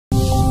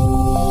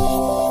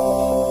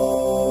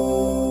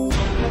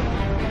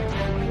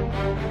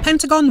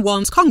Pentagon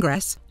warns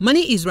Congress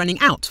money is running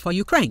out for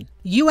Ukraine.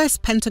 US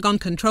Pentagon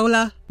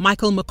Controller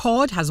Michael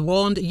McCord has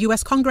warned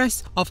US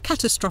Congress of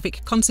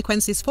catastrophic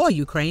consequences for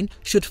Ukraine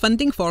should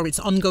funding for its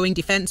ongoing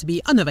defense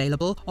be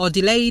unavailable or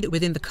delayed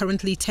within the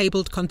currently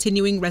tabled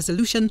continuing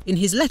resolution in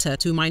his letter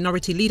to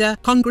Minority Leader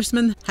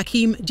Congressman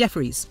Hakeem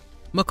Jeffries.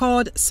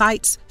 McCord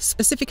cites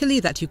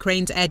specifically that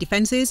Ukraine's air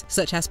defenses,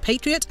 such as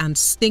Patriot and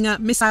Stinger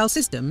missile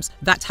systems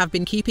that have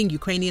been keeping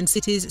Ukrainian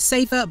cities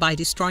safer by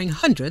destroying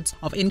hundreds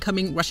of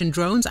incoming Russian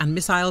drones and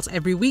missiles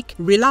every week,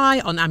 rely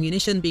on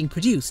ammunition being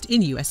produced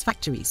in US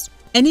factories.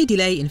 Any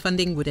delay in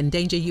funding would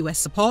endanger US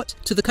support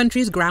to the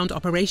country's ground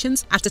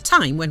operations at a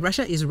time when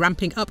Russia is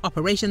ramping up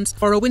operations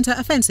for a winter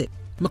offensive.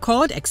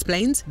 McCord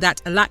explains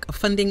that a lack of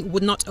funding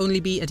would not only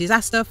be a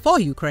disaster for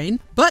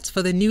Ukraine, but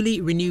for the newly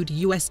renewed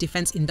US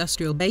defense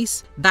industrial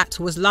base that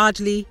was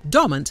largely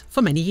dormant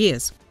for many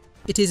years.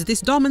 It is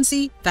this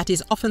dormancy that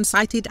is often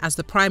cited as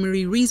the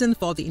primary reason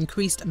for the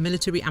increased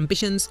military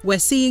ambitions we're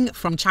seeing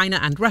from China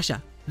and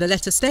Russia. The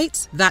letter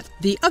states that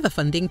the other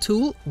funding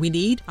tool we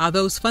need are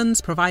those funds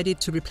provided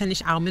to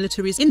replenish our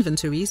military's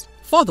inventories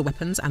for the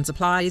weapons and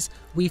supplies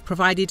we've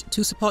provided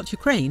to support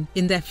Ukraine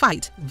in their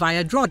fight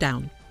via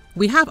drawdown.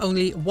 We have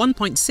only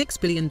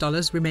 $1.6 billion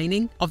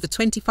remaining of the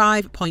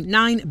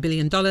 $25.9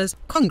 billion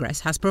Congress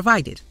has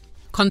provided.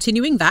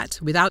 Continuing that,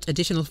 without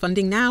additional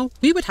funding now,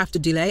 we would have to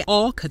delay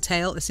or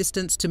curtail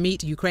assistance to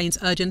meet Ukraine's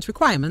urgent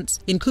requirements,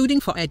 including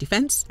for air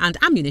defense and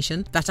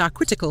ammunition that are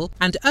critical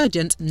and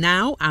urgent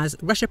now as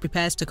Russia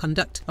prepares to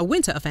conduct a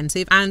winter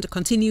offensive and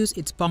continues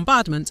its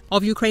bombardment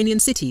of Ukrainian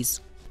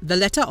cities. The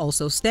letter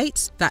also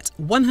states that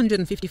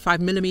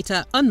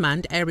 155mm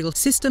unmanned aerial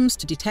systems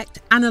to detect,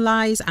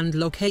 analyze and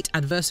locate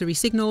adversary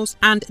signals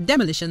and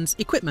demolitions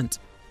equipment.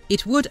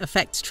 It would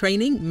affect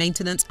training,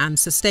 maintenance and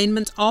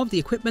sustainment of the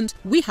equipment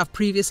we have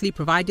previously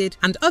provided,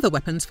 and other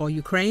weapons for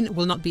Ukraine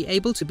will not be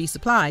able to be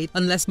supplied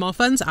unless more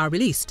funds are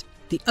released.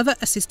 The other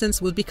assistance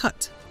will be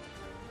cut.